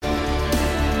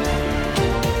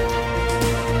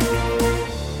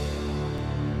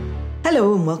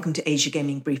Hello and welcome to Asia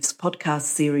Gaming Brief's podcast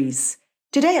series.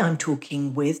 Today I'm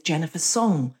talking with Jennifer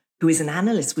Song, who is an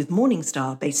analyst with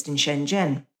Morningstar based in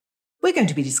Shenzhen. We're going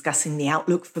to be discussing the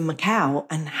outlook for Macau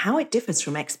and how it differs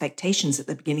from expectations at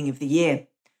the beginning of the year.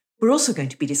 We're also going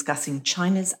to be discussing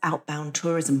China's outbound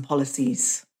tourism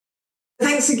policies.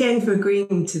 Thanks again for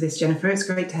agreeing to this, Jennifer. It's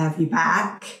great to have you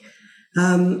back.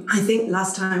 I think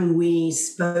last time we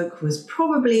spoke was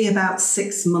probably about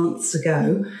 6 months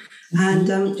ago.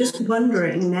 And just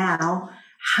wondering now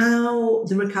how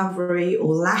the recovery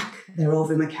or lack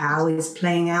thereof in Macau is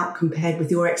playing out compared with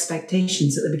your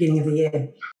expectations at the beginning of the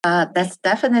year. That's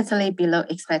definitely below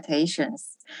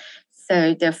expectations.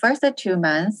 So the first 2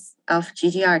 months of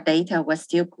GGR data was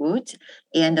still good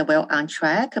and well on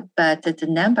track, but the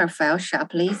number fell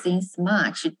sharply since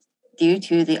March due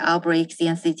to the outbreaks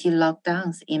and city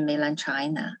lockdowns in mainland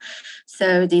China.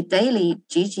 So the daily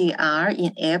GGR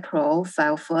in April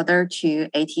fell further to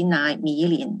 89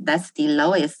 million. That's the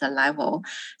lowest level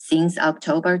since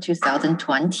October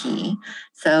 2020.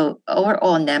 So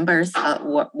overall numbers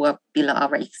were below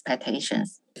our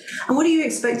expectations. And what are you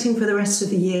expecting for the rest of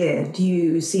the year? Do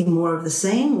you see more of the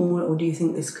same, or do you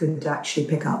think this could actually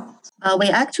pick up? We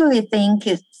actually think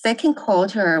second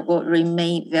quarter will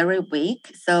remain very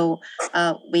weak. So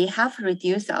we have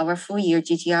reduced our full year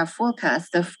GGR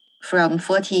forecast from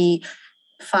 45%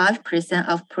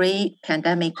 of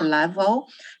pre-pandemic level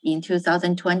in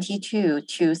 2022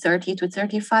 to 30 to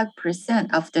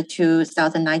 35% of the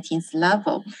 2019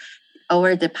 level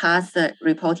over the past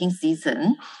reporting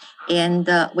season. And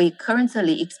we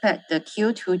currently expect the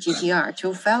Q2 GGR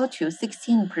to fall to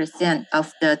 16%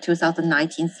 of the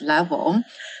 2019 level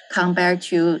compared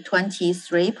to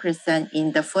 23%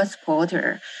 in the first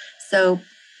quarter. So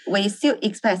we still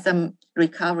expect some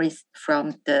recoveries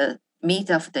from the mid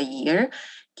of the year,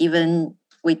 given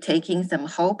we're taking some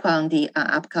hope on the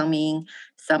upcoming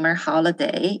summer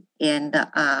holiday and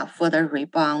further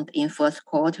rebound in first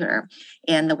quarter.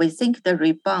 And we think the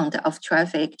rebound of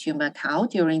traffic to Macau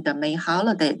during the May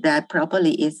holiday, that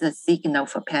probably is a signal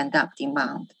for pent-up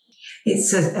demand.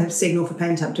 It's a signal for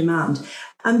pent-up demand.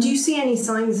 Do you see any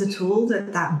signs at all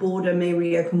that border may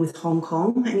reopen with Hong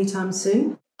Kong anytime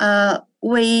soon?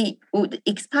 We would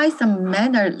expect some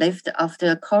minor lift of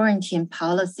the quarantine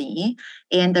policy,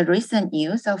 and the recent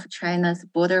news of China's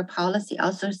border policy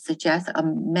also suggests a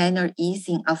minor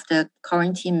easing of the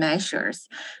quarantine measures.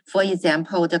 For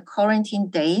example, the quarantine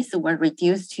days were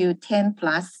reduced to 10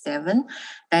 plus 7.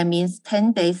 That means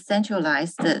 10 days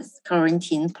centralized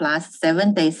quarantine plus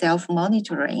 7 days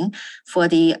self-monitoring for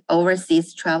the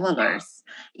overseas travelers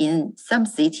in some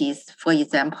cities, for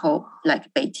example,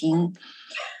 like Beijing.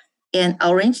 And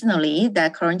originally, the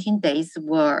quarantine days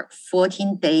were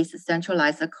 14 days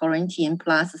centralized quarantine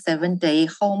plus 7-day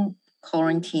home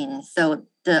quarantine. So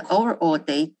the overall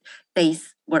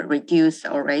days were reduced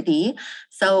already.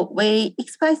 So we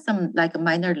expect some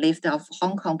minor lift of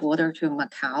Hong Kong border to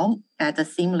Macau at a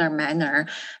similar manner,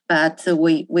 but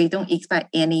we don't expect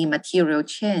any material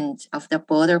change of the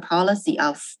border policy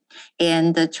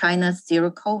and the China's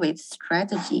zero COVID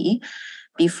strategy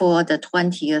before the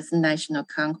 20th National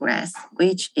Congress,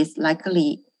 which is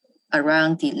likely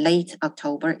around the late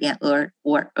October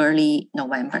or early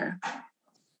November.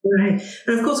 Right.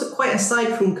 And of course, quite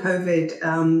aside from COVID,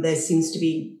 there seems to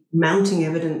be mounting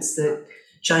evidence that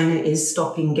China is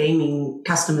stopping gaming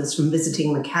customers from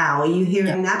visiting Macau. Are you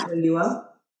hearing that where you are?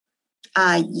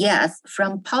 Yes,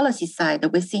 from policy side,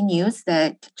 we see news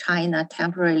that China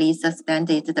temporarily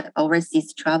suspended the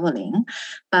overseas traveling,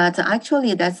 but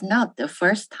actually that's not the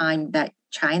first time that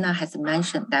China has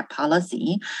mentioned that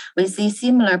policy. We see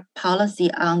similar policy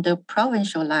on the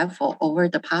provincial level over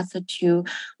the past 2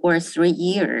 or 3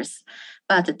 years,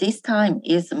 but this time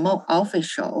is more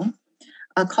official.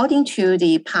 According to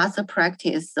the past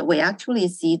practice, we actually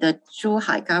see the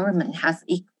Zhuhai government has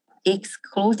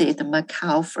excluded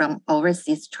Macau from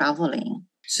overseas traveling.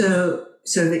 So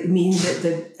that means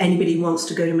that anybody who wants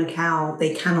to go to Macau,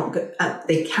 they cannot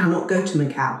go to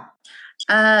Macau.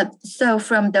 So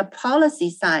from the policy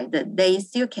side, they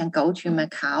still can go to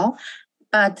Macau,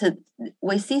 but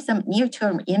we see some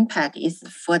near-term impact is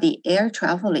for the air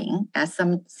traveling, as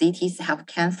some cities have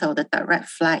canceled the direct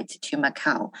flight to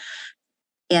Macau.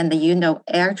 And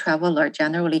air traveler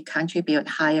generally contribute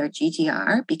higher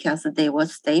GGR because they will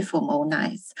stay for more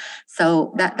nights.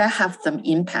 So that have some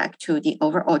impact to the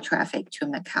overall traffic to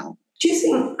Macau. Do you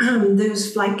think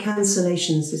those flight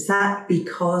cancellations, is that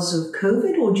because of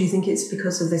COVID, or do you think it's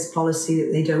because of this policy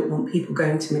that they don't want people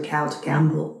going to Macau to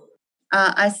gamble?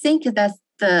 I think that's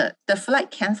the flight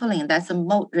canceling, that's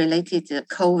more related to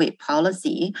COVID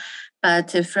policy. But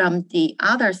from the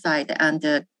other side,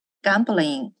 and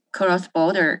gambling,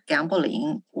 cross-border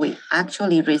gambling, we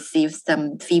actually received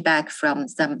some feedback from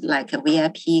some like a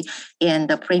VIP and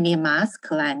the premium mass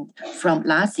client from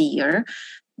last year.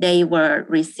 They were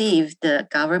received the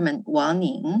government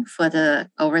warning for the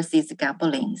overseas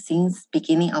gambling since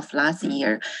beginning of last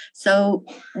year. So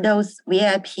those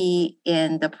VIP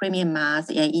and the premium mass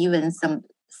and even some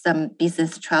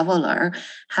business traveler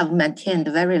have maintained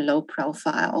very low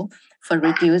profile for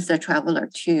reduce the traveler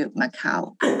to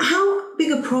Macau. And how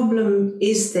big a problem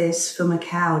is this for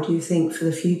Macau, do you think, for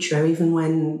the future, even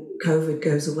when COVID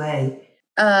goes away?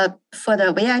 For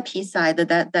the VIP side,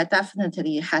 that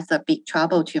definitely has a big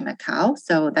trouble to Macau.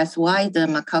 So that's why the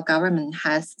Macau government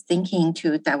has thinking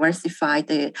to diversify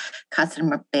the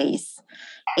customer base.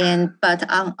 But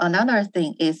another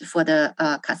thing is for the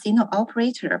casino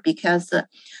operator, because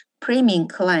premium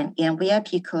client and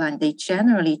VIP client, they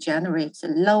generally generate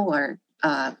lower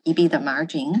EBITDA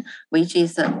margin, which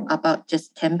is about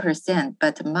just 10%,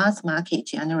 but mass market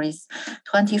generates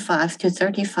 25 to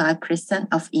 35%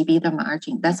 of EBITDA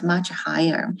margin. That's much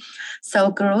higher.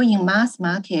 So growing mass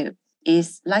market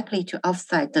is likely to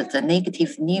offset the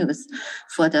negative news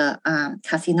for the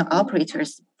casino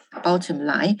operators bottom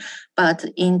line. But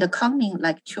in the coming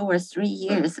like 2 or 3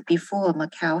 years before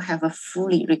Macau have a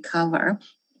fully recover,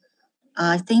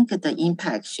 I think the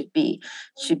impact should be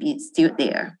still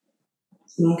there.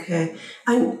 Okay.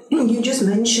 And you just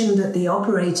mentioned that the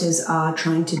operators are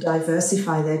trying to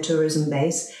diversify their tourism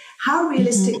base. How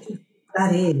realistic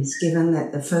that is, given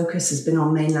that the focus has been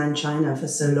on mainland China for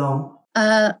so long?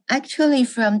 Actually,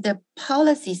 from the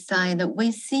policy side,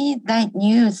 we see that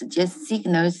news just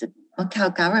signals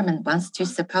Macau government wants to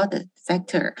support the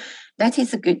sector. That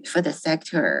is good for the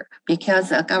sector because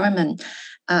the government,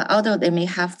 although they may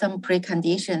have some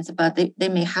preconditions, but they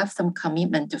may have some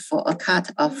commitment for a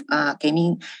cut of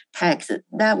gaming tax.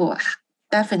 That will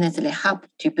definitely help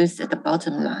to boost the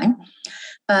bottom line.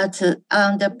 But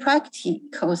on the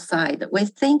practical side, we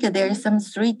think there are some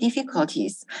 3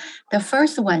 difficulties. The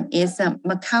first one is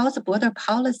Macau's border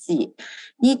policy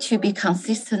need to be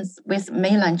consistent with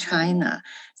mainland China.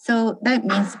 So that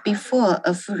means before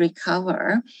a full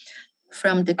recover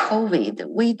from the COVID,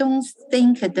 we don't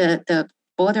think the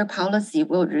border policy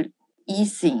will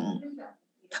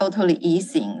totally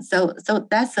easing. So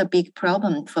that's a big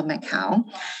problem for Macau.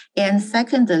 And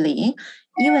secondly,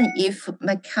 even if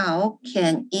Macau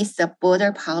can ease the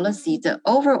border policy, the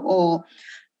overall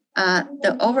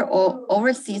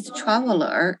overseas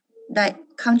traveler that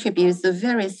contributes a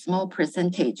very small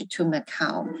percentage to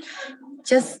Macau.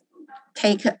 Just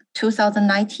take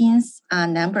 2019's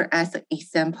number as an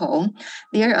example.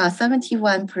 There are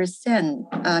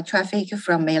 71% traffic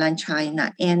from mainland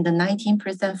China and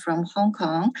 19% from Hong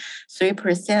Kong,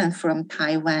 3% from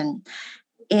Taiwan.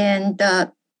 And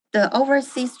the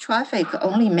overseas traffic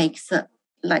only makes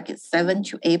like 7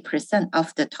 to 8%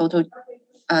 of the total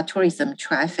tourism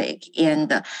traffic.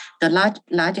 And the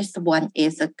largest one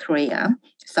is Korea,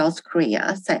 South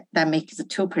Korea, that makes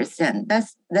 2%.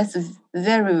 That's a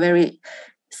very, very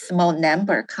small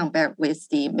number compared with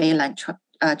the mainland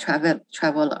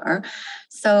traveler.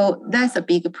 So that's a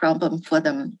big problem for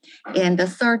them. And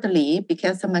thirdly,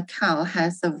 because Macau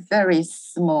has a very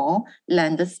small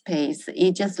land space,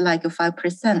 it's just like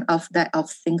 5% of that of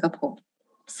Singapore.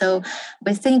 So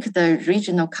we think the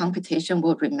regional competition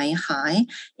will remain high,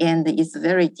 and it's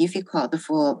very difficult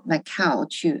for Macau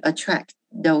to attract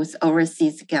those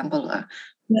overseas gamblers.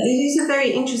 It is a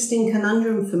very interesting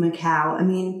conundrum for Macau. I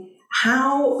mean,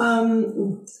 how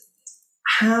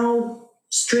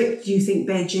strict do you think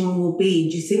Beijing will be?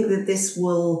 Do you think that this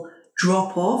will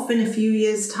drop off in a few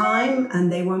years' time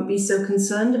and they won't be so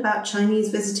concerned about Chinese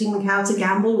visiting Macau to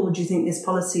gamble, or do you think this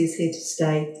policy is here to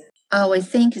stay? We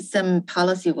think some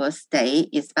policy will stay,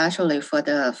 especially for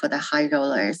the high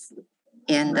rollers,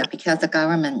 and because the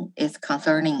government is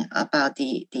concerning about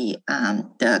the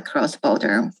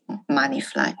cross-border money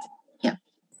flight. Yeah.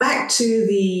 Back to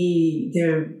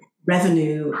the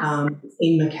revenue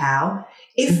in Macau.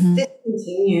 If this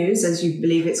continues, as you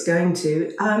believe it's going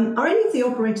to, are any of the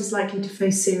operators likely to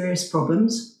face serious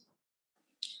problems?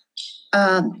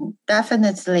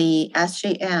 Definitely,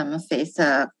 SJM face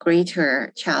a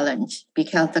greater challenge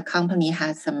because the company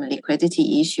has some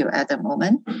liquidity issue at the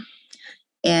moment,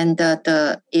 and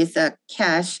is a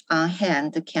cash on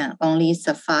hand can only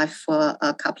survive for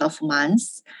a couple of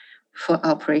months for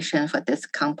operation for this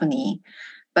company.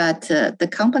 But the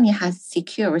company has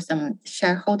secured some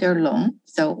shareholder loan,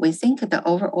 so we think the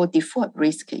overall default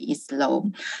risk is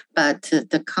low, but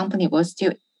the company will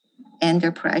still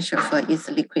under pressure for its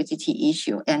liquidity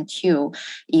issue, and two,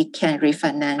 it can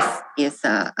refinance its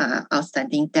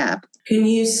outstanding debt. Can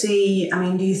you see,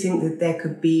 do you think that there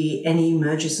could be any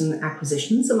mergers and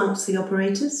acquisitions amongst the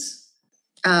operators?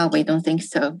 We don't think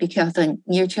so, because the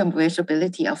near-term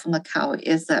visibility of Macau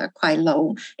is quite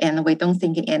low, and we don't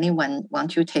think anyone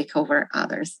wants to take over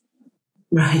others.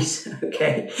 Right,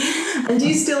 okay. And do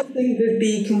you still think that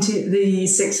the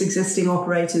 6 existing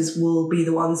operators will be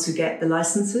the ones who get the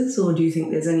licenses, or do you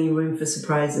think there's any room for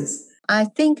surprises? I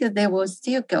think they will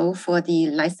still go for the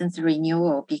license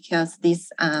renewal, because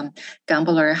this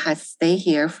gambler has stayed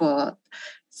here for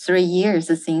 3 years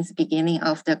since the beginning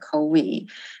of the COVID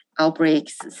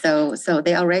outbreaks. So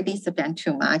they already spent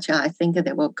too much. I think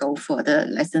they will go for the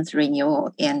license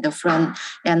renewal. And from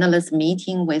analyst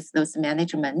meeting with those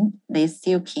management, they're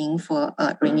still keen for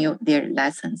renew their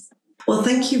license. Well,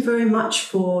 thank you very much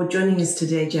for joining us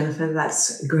today, Jennifer.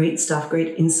 That's great stuff,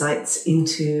 great insights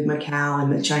into Macau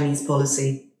and the Chinese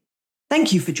policy.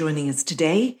 Thank you for joining us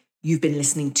today. You've been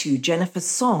listening to Jennifer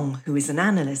Song, who is an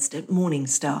analyst at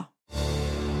Morningstar.